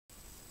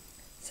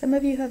Some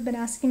of you have been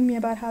asking me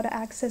about how to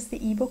access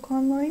the ebook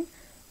online.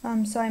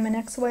 So I'm in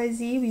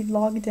XYZ, we've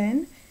logged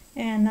in,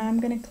 and now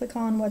I'm going to click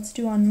on what's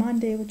due on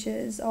Monday, which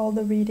is all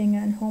the reading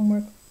and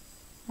homework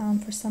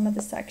for some of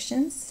the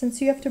sections.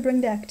 Since you have to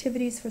bring the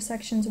activities for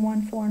sections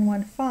 1.4 and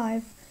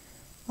 1.5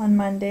 on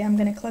Monday, I'm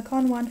going to click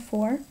on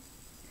 1.4,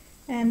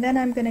 and then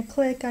I'm going to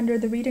click under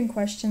the reading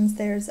questions.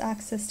 There's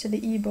access to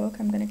the ebook.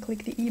 I'm going to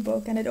click the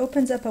ebook, and it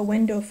opens up a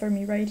window for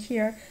me right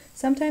here.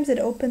 Sometimes it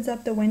opens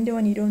up the window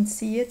and you don't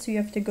see it, so you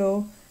have to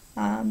go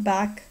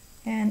back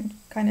and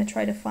kind of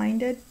try to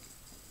find it.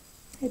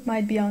 It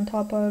might be on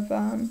top of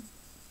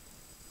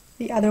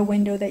the other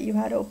window that you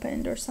had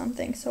opened or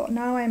something. So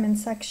now I'm in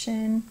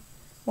section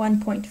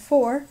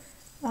 1.4,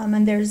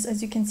 and there's,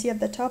 as you can see at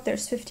the top,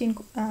 there's 15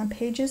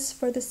 pages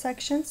for this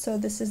section. So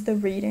this is the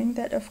reading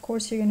that of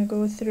course you're going to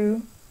go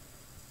through,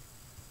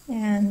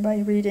 and by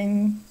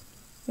reading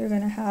you're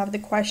going to have the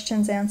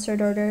questions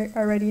answered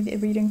already, the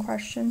reading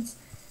questions.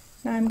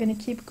 Now I'm going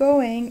to keep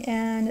going,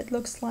 and it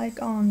looks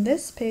like on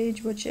this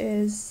page, which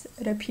is,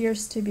 it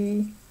appears to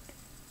be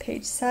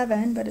page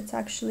 7, but it's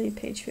actually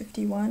page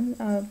 51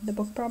 of the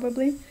book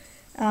probably.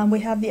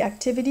 We have the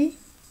activity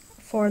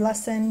for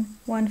lesson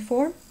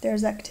 1.4.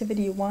 There's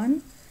activity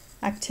 1,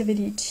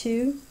 activity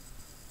 2,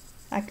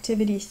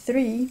 activity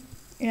 3,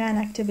 and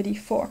activity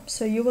 4.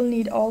 So you will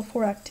need all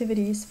 4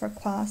 activities for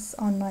class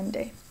on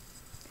Monday.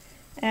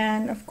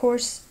 And of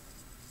course,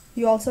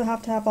 you also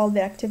have to have all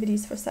the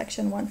activities for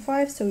section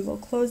 1.5, so we will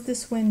close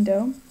this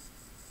window,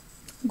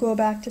 go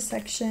back to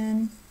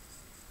section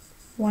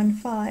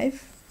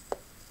 1.5,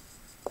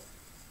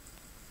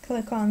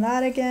 click on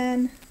that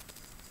again,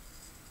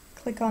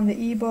 click on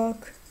the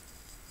ebook,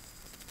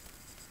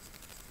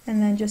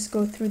 and then just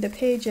go through the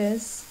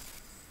pages.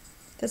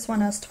 This one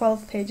has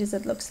 12 pages,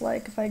 it looks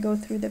like. If I go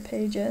through the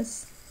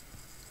pages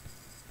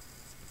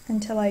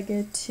until I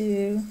get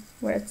to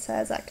where it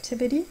says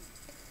activity,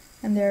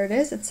 and there it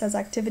is, it says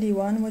activity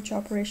 1, which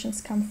operations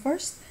come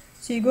first.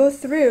 So you go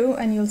through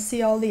and you'll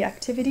see all the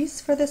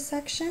activities for this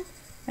section,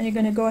 and you're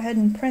going to go ahead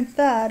and print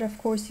that, of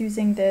course,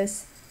 using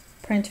this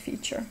print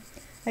feature.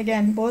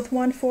 Again, both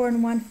 1.4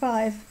 and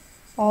 1.5,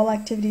 all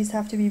activities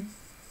have to be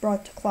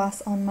brought to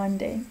class on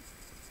Monday.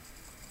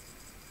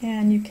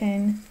 And you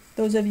can,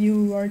 those of you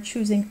who are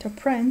choosing to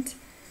print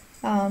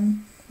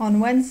on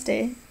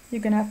Wednesday, you're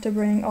going to have to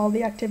bring all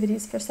the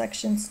activities for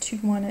sections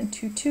 2.1 and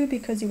 2.2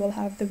 because you will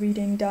have the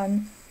reading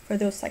done for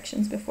those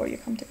sections before you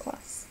come to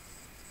class.